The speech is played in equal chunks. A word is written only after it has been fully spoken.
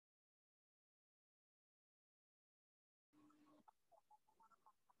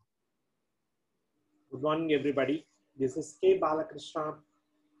Good morning, everybody. This is K. Balakrishna.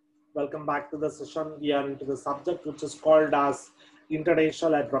 Welcome back to the session. We are into the subject which is called as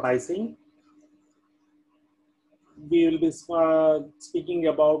international advertising. We will be speaking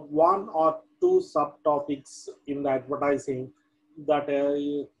about one or two subtopics in the advertising. That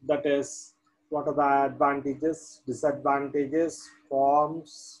is, what are the advantages, disadvantages,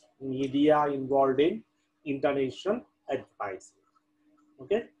 forms, media involved in international advertising.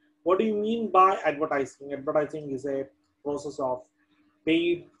 Okay, what do you mean by advertising? Advertising is a process of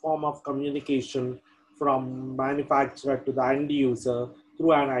paid form of communication from manufacturer to the end user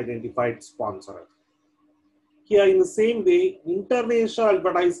through an identified sponsor. Here, in the same way, international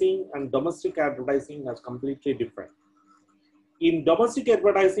advertising and domestic advertising are completely different. In domestic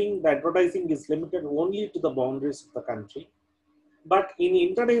advertising, the advertising is limited only to the boundaries of the country. But in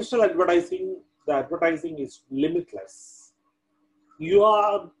international advertising, the advertising is limitless.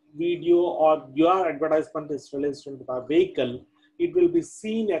 Your video or your advertisement is released into the vehicle, it will be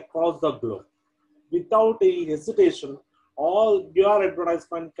seen across the globe. Without any hesitation, all your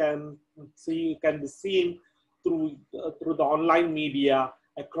advertisement can be seen through the online media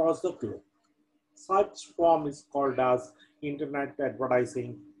across the globe. Such form is called as internet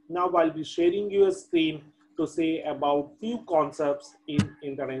advertising. Now I'll be sharing you a screen to say about few concepts in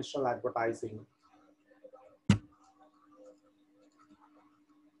international advertising.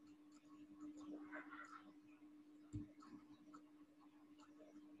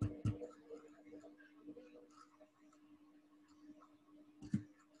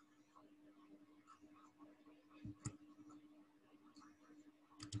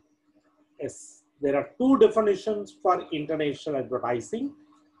 Yes, there are two definitions for international advertising.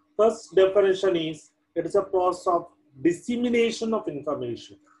 First definition is it is a process of dissemination of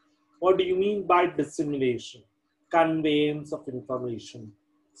information. What do you mean by dissemination? Conveyance of information,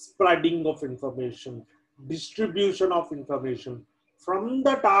 spreading of information, distribution of information from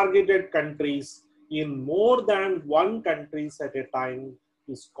the targeted countries in more than one countries at a time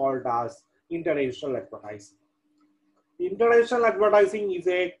is called as international advertising. International advertising is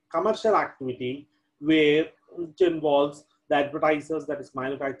a commercial activity where it involves the advertisers, that is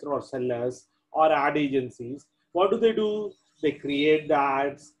manufacturer or sellers or ad agencies. What do? They create the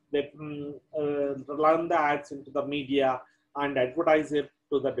ads, they run the ads into the media and advertise it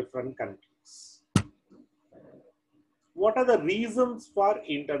to the different countries. What are the reasons for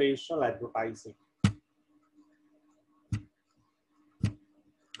international advertising?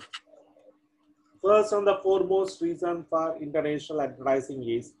 First and the foremost reason for international advertising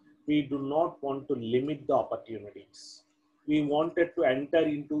is we do not want to limit the opportunities. We wanted to enter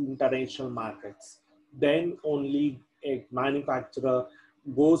into international markets. Then only a manufacturer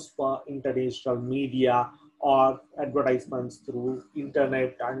goes for international media or advertisements through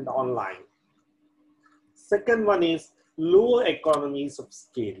internet and online. Second one is low economies of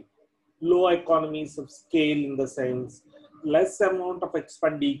scale. Low economies of scale in the sense less amount of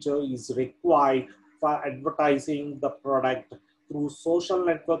expenditure is required for advertising the product through social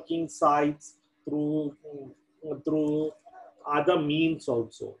networking sites, through other means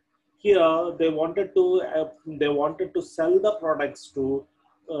also. Here they wanted to sell the products to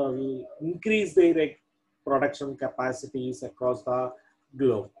uh, increase their production capacities across the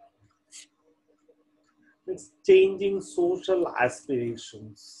globe. It's changing social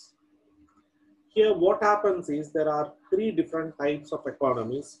aspirations. Here, what happens is there are three different types of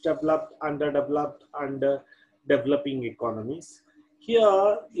economies: developed, underdeveloped, and developing economies.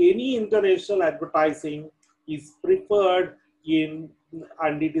 Here, any international advertising is preferred in,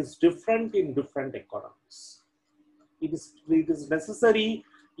 and it is different in different economies. It is necessary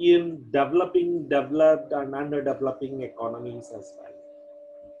in developing, developed, and underdeveloping economies as well.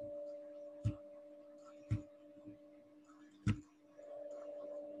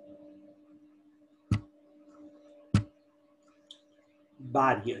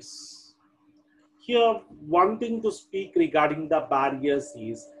 Barriers. Here, one thing to speak regarding the barriers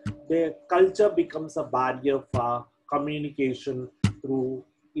is the culture becomes a barrier for communication through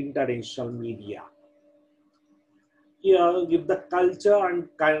international media. Here, if the culture and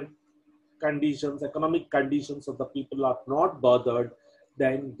conditions, economic conditions of the people are not bothered,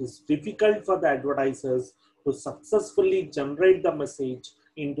 then it is difficult for the advertisers to successfully generate the message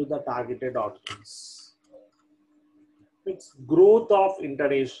into the targeted audience. It's growth of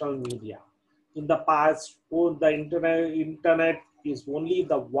international media. In the past, the internet is only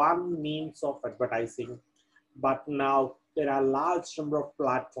the one means of advertising, but now there are large number of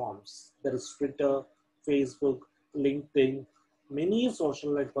platforms. There is Twitter, Facebook, LinkedIn, many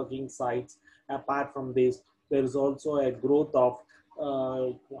social networking sites. Apart from this, there is also a growth of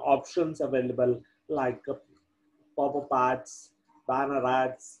options available like pop-up ads, banner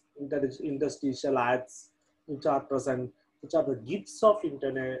ads, interstitial ads, which are present, which are the gifts of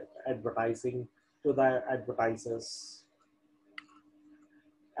internet advertising to the advertisers.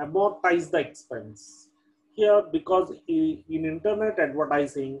 Amortize the expense. Here, because in internet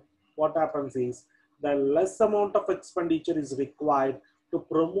advertising, what happens is the less amount of expenditure is required to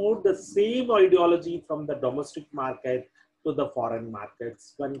promote the same ideology from the domestic market to the foreign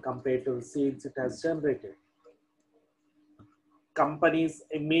markets when compared to the sales it has generated. Company's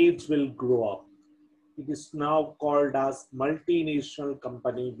image will grow up. It is now called as multinational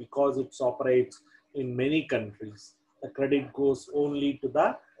company because it operates in many countries. The credit goes only to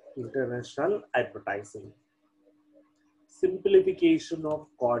the international advertising. Simplification of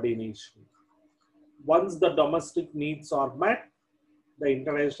coordination. Once the domestic needs are met, the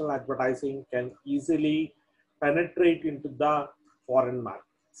international advertising can easily penetrate into the foreign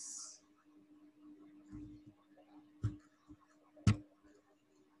markets.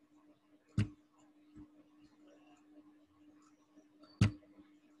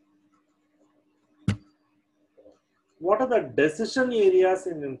 What are the decision areas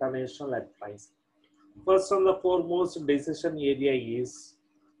in international advertising? First and the foremost decision area is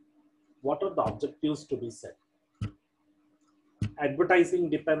what are the objectives to be set. Advertising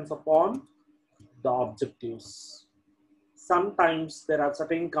depends upon the objectives. Sometimes there are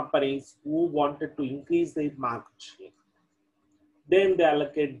certain companies who wanted to increase their market share. Then they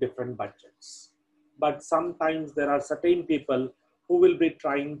allocate different budgets. But sometimes there are certain people who will be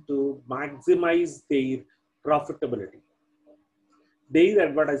trying to maximize their profitability. Their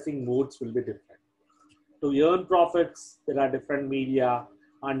advertising modes will be different. To earn profits, there are different media,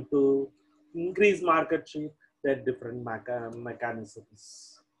 and to increase market share, there are different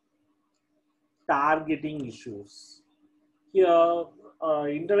mechanisms. Targeting issues. Here,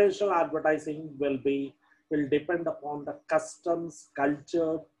 international advertising will depend upon the customs,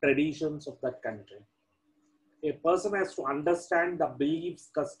 culture, traditions of that country. A person has to understand the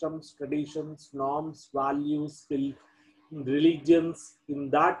beliefs, customs, traditions, norms, values, religions in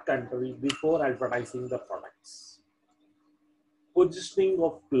that country before advertising the products. Positioning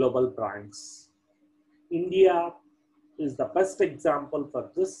of global brands. India is the best example for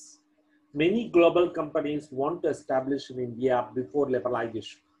this. Many global companies want to establish in India before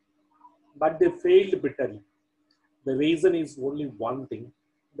liberalization, but they failed bitterly. The reason is only one thing,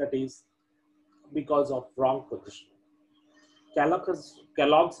 that is because of wrong positioning.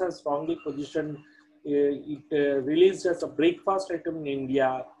 Kellogg's has strongly positioned it released as a breakfast item in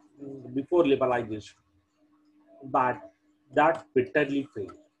India before liberalization, but that bitterly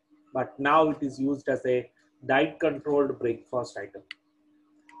failed. But now it is used as a diet-controlled breakfast item.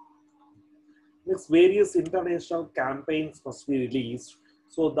 These various international campaigns must be released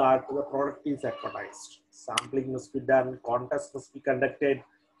so that the product is advertised. Sampling must be done, contests must be conducted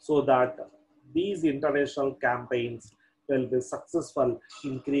so that these international campaigns will be successful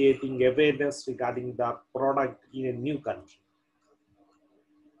in creating awareness regarding the product in a new country.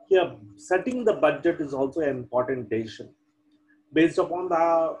 Here, setting the budget is also an important decision. Based upon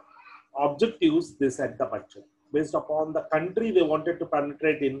the objectives, they set the budget. Based upon the country they wanted to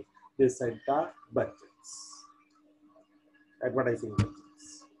penetrate in, they set the budgets, advertising budgets.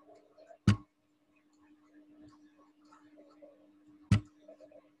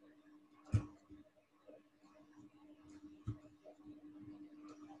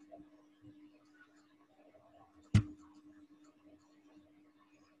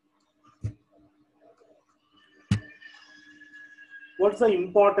 What's the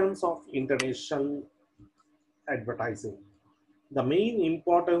importance of international advertising? The main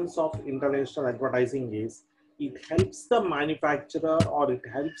importance of international advertising is it helps the manufacturer or it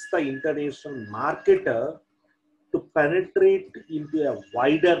helps the international marketer to penetrate into a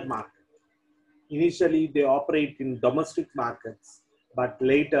wider market. Initially, they operate in domestic markets, but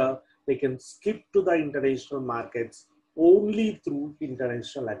later they can skip to the international markets only through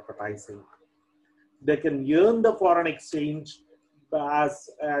international advertising. They can earn the foreign exchange as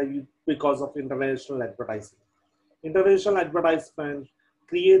because of international advertising. International advertisement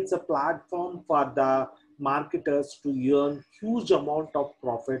creates a platform for the marketers to earn huge amount of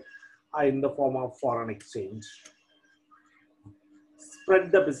profit in the form of foreign exchange.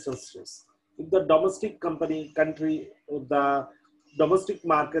 Spread the businesses. If the the domestic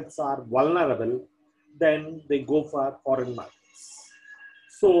markets are vulnerable, then they go for foreign markets.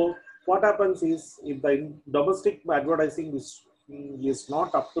 So what happens is if the domestic advertising is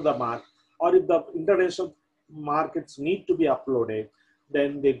not up to the mark, or if the international markets need to be uploaded,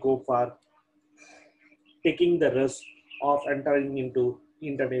 then they go for taking the risk of entering into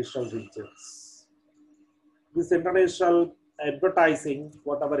international regions. This international advertising,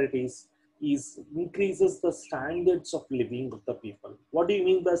 whatever it is increases the standards of living of the people. What do you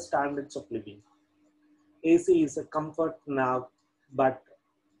mean by standards of living? AC is a comfort now, but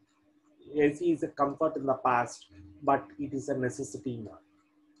AC is a comfort in the past, but it is a necessity now.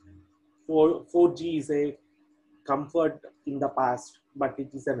 4G is a comfort in the past, but it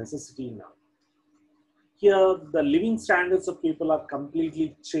is a necessity now. Here, the living standards of people are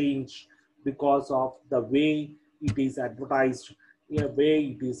completely changed because of the way it is advertised, the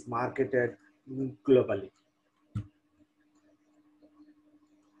way it is marketed globally.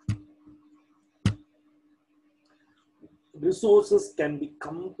 Resources can be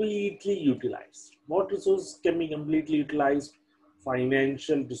completely utilized. What resources can be completely utilized?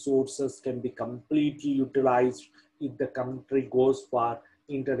 Financial resources can be completely utilized if the country goes for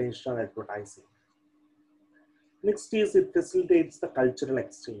international advertising. Next is it facilitates the cultural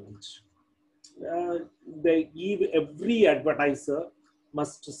exchange. Uh, every advertiser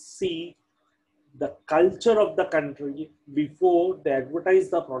must see the culture of the country before they advertise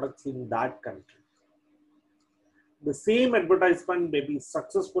the products in that country. The same advertisement may be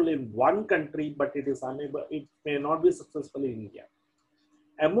successful in one country, but it may not be successful in India.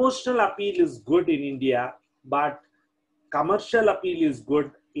 Emotional appeal is good in India, but commercial appeal is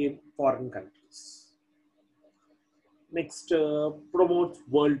good in foreign countries. Next, promotes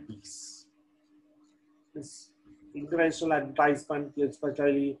world peace. This international advertisement,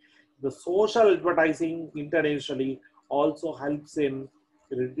 especially the social advertising internationally, also helps in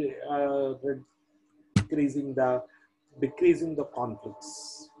decreasing the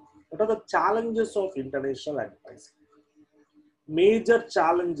conflicts. What are the challenges of international advertising? Major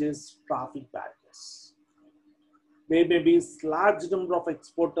challenges: traffic barriers. There may be large number of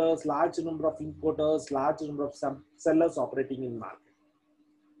exporters, large number of importers, large number of sellers operating in market.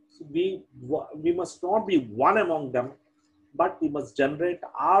 So we must not be one among them, but we must generate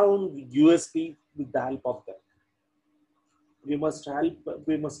our own USP with the help of them.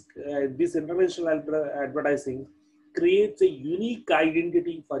 This international advertising creates a unique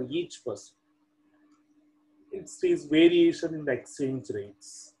identity for each person. It sees variation in the exchange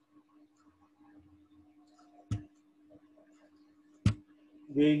rates.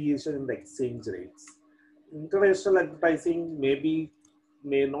 Variation in the exchange rates. International advertising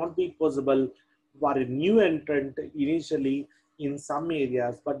may not be possible for a new entrant initially in some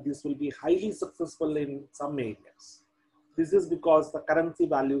areas, but this will be highly successful in some areas. This is because the currency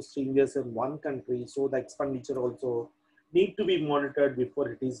values changes in one country, so the expenditure also need to be monitored before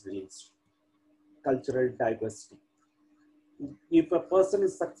it is released. Cultural diversity. If a person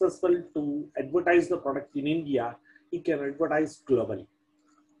is successful to advertise the product in India, he can advertise globally.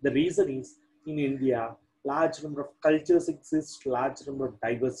 The reason is, in India, large number of cultures exist, large number of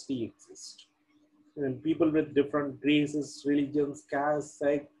diversity exists. And people with different races, religions, caste,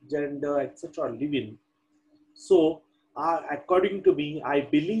 sex, gender, etc. live in. So, according to me, I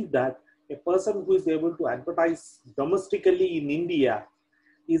believe that a person who is able to advertise domestically in India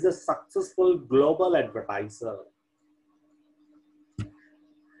is a successful global advertiser.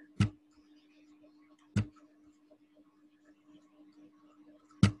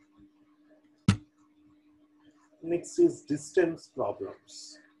 Next is distance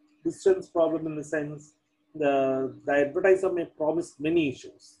problems. Distance problem in the sense the advertiser may promise many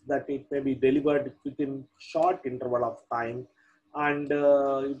issues that it may be delivered within short interval of time, and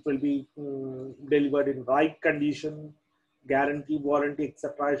it will be delivered in right condition, guarantee, warranty,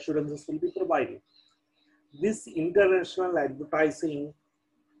 etc. Assurances will be provided. This international advertising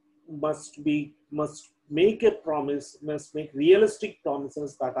must make a promise, must make realistic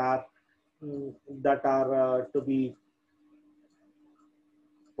promises that are to be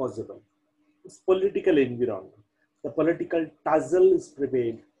possible. It's political environment. The political tussle is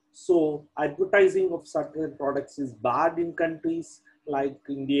prevailed. So advertising of certain products is banned in countries like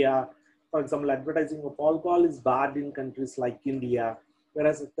India. For example, advertising of alcohol is banned in countries like India,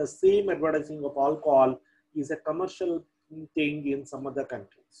 whereas the same advertising of alcohol is a commercial thing in some other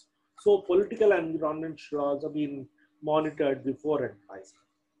countries. So political environment should also be monitored before advertising.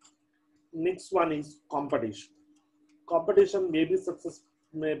 Next one is competition. Competition may be success,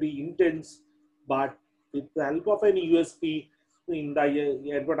 may be intense, but with the help of any USP in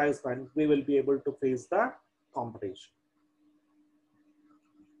the advertisement, we will be able to face the competition.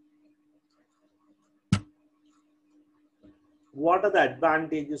 What are the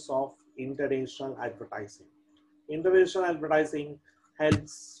advantages of international advertising? International advertising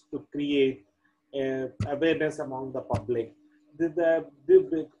helps to create awareness among the public.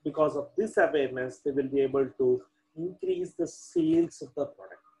 Because of this awareness, they will be able to increase the sales of the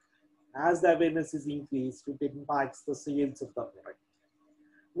product. As the awareness is increased, it impacts the sales of the product.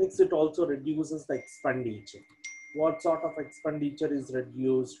 Next, it also reduces the expenditure. What sort of expenditure is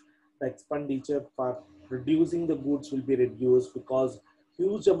reduced? The expenditure for producing the goods will be reduced because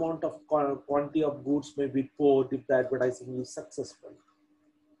huge amount of quantity of goods may be poured if the advertising is successful.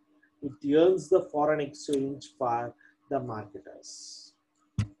 It earns the foreign exchange for the marketers.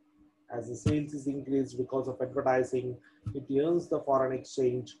 As the sales is increased because of advertising, it earns the foreign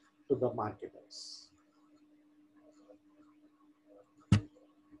exchange to the marketers.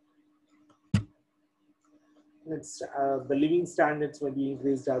 Next, the living standards may be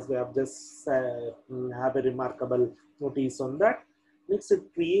increased, as we have just have a remarkable notice on that. Next,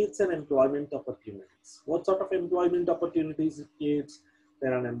 it creates an employment opportunities. What sort of employment opportunities it creates?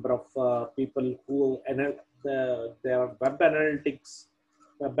 There are a number of people who there are web analytics,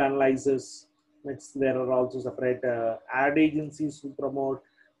 web analyzers. Next, there are also separate ad agencies who promote.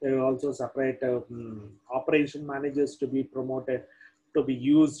 There are also separate operation managers to be promoted, to be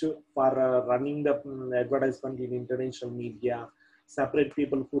used for running the advertisement in international media. Separate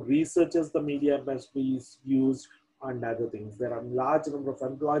people who researches the media must be used, and other things. There are large number of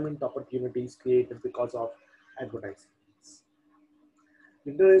employment opportunities created because of advertisements.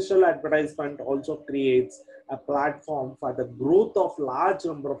 International advertisement also creates a platform for the growth of large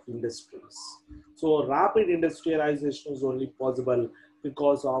number of industries. So rapid industrialization is only possible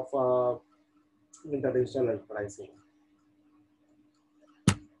because of international advertising.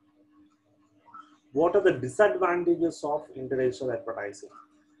 What are the disadvantages of international advertising?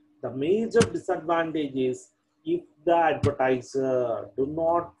 The major disadvantage is if the advertiser do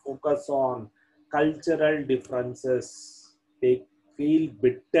not focus on cultural differences, they feel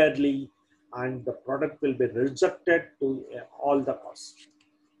bitterly and the product will be rejected to all the cost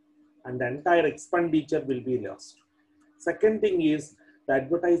and the entire expenditure will be lost. Second thing is the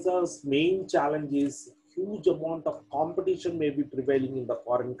advertiser's main challenge is huge amount of competition may be prevailing in the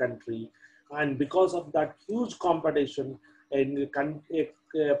foreign country, and because of that huge competition, a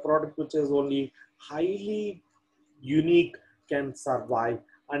product which is only highly unique can survive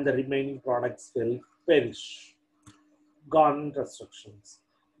and the remaining products will perish. Government restrictions.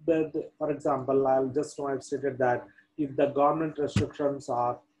 For example, I'll just know I've stated that if the government restrictions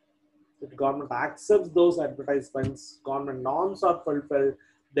are, if government accepts those advertisements, government norms are fulfilled,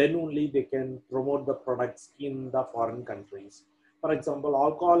 then only they can promote the products in the foreign countries. For example,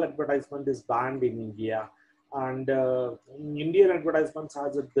 alcohol advertisement is banned in India, and Indian advertisements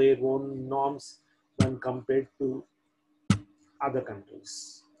has their own norms when compared to other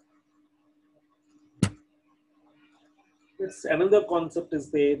countries. It's another concept is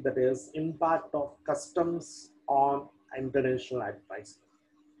there, that is impact of customs on international advertising.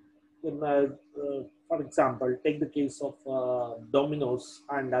 For example, take the case of Domino's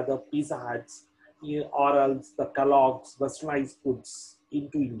and other Pizza Huts, or else the Kellogg's westernized foods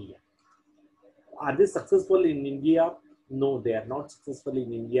into India. Are they successful in India? No, they are not successful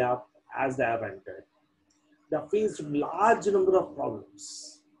in India as they have entered. They have faced large number of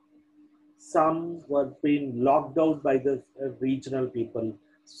problems. Some were being locked out by the regional people.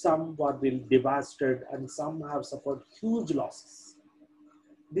 Some were being devastated, and some have suffered huge losses.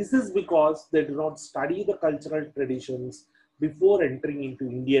 This is because they do not study the cultural traditions before entering into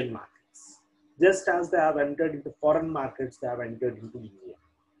Indian markets. Just as they have entered into foreign markets, they have entered into India.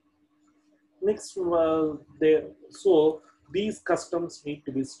 Next, so these customs need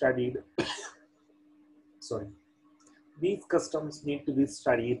to be studied. Sorry, these customs need to be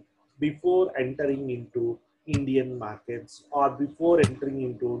studied before entering into Indian markets or before entering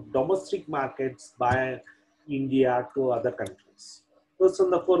into domestic markets by India to other countries. First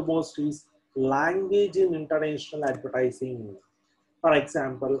and the foremost is language in international advertising. For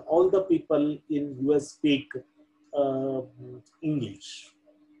example, all the people in US speak uh, English,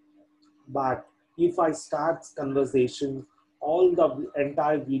 but if I start conversation, all the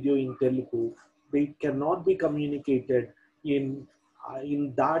entire video in Telugu, they cannot be communicated in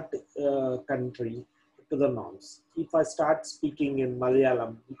that country to the norms. If I start speaking in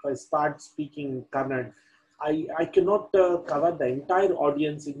Malayalam, if I start speaking in Kannada, I cannot cover the entire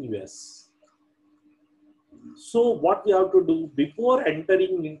audience in US. So what we have to do before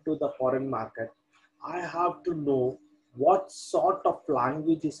entering into the foreign market, I have to know what sort of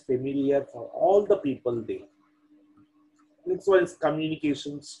language is familiar for all the people there. Next one is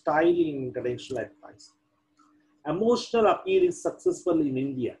communication style in international advertising. Emotional appeal is successful in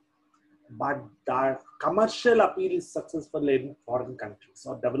India, but the commercial appeal is successful in foreign countries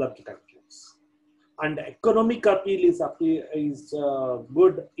or developed countries. And economic appeal is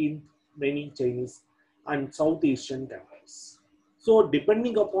good in many Chinese and South Asian countries. So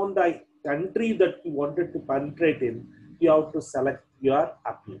depending upon the country that you wanted to penetrate in, you have to select your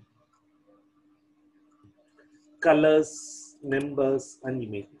appeal. Colors, numbers, and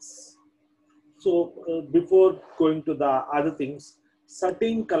images. So before going to the other things,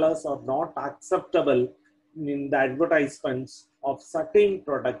 certain colors are not acceptable in the advertisements of certain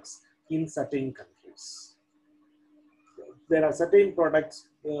products in certain countries. There are certain products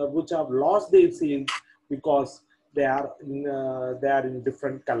which have lost their sales because they are in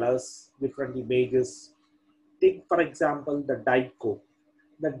different colors, different images. Take for example the Diet Coke.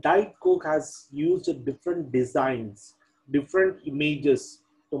 The Diet Coke has used different designs, different images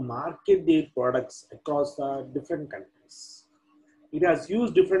to market their products across the different countries. It has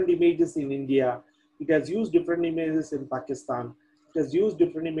used different images in India. It has used different images in Pakistan. It has used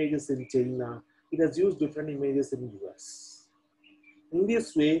different images in China. It has used different images in US. In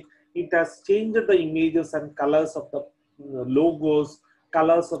this way, it has changed the images and colors of the logos,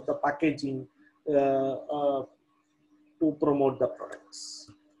 colors of the packaging to promote the products.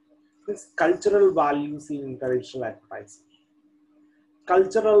 This cultural values in international advertising.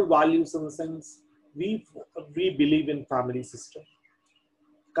 Cultural values in the sense we believe in family system.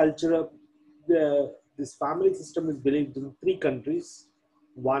 Cultural this family system is believed in 3 countries.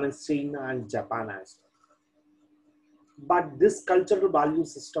 One is China and Japan as well. But this cultural value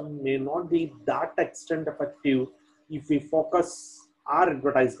system may not be that extent effective if we focus our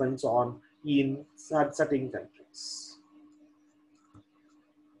advertisements on in certain countries.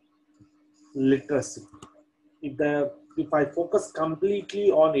 Literacy. If I focus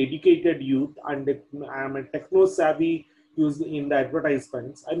completely on educated youth and if I'm a techno savvy user in the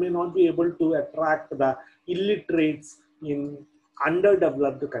advertisements, I may not be able to attract the illiterates in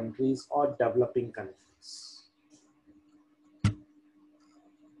underdeveloped countries or developing countries.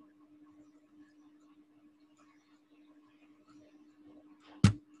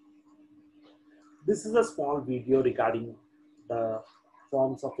 This is a small video regarding the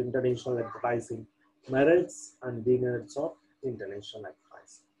forms of international advertising, merits and demerits of international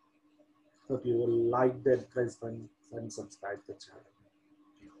advertising. Hope you will like the advertisements and subscribe to the channel.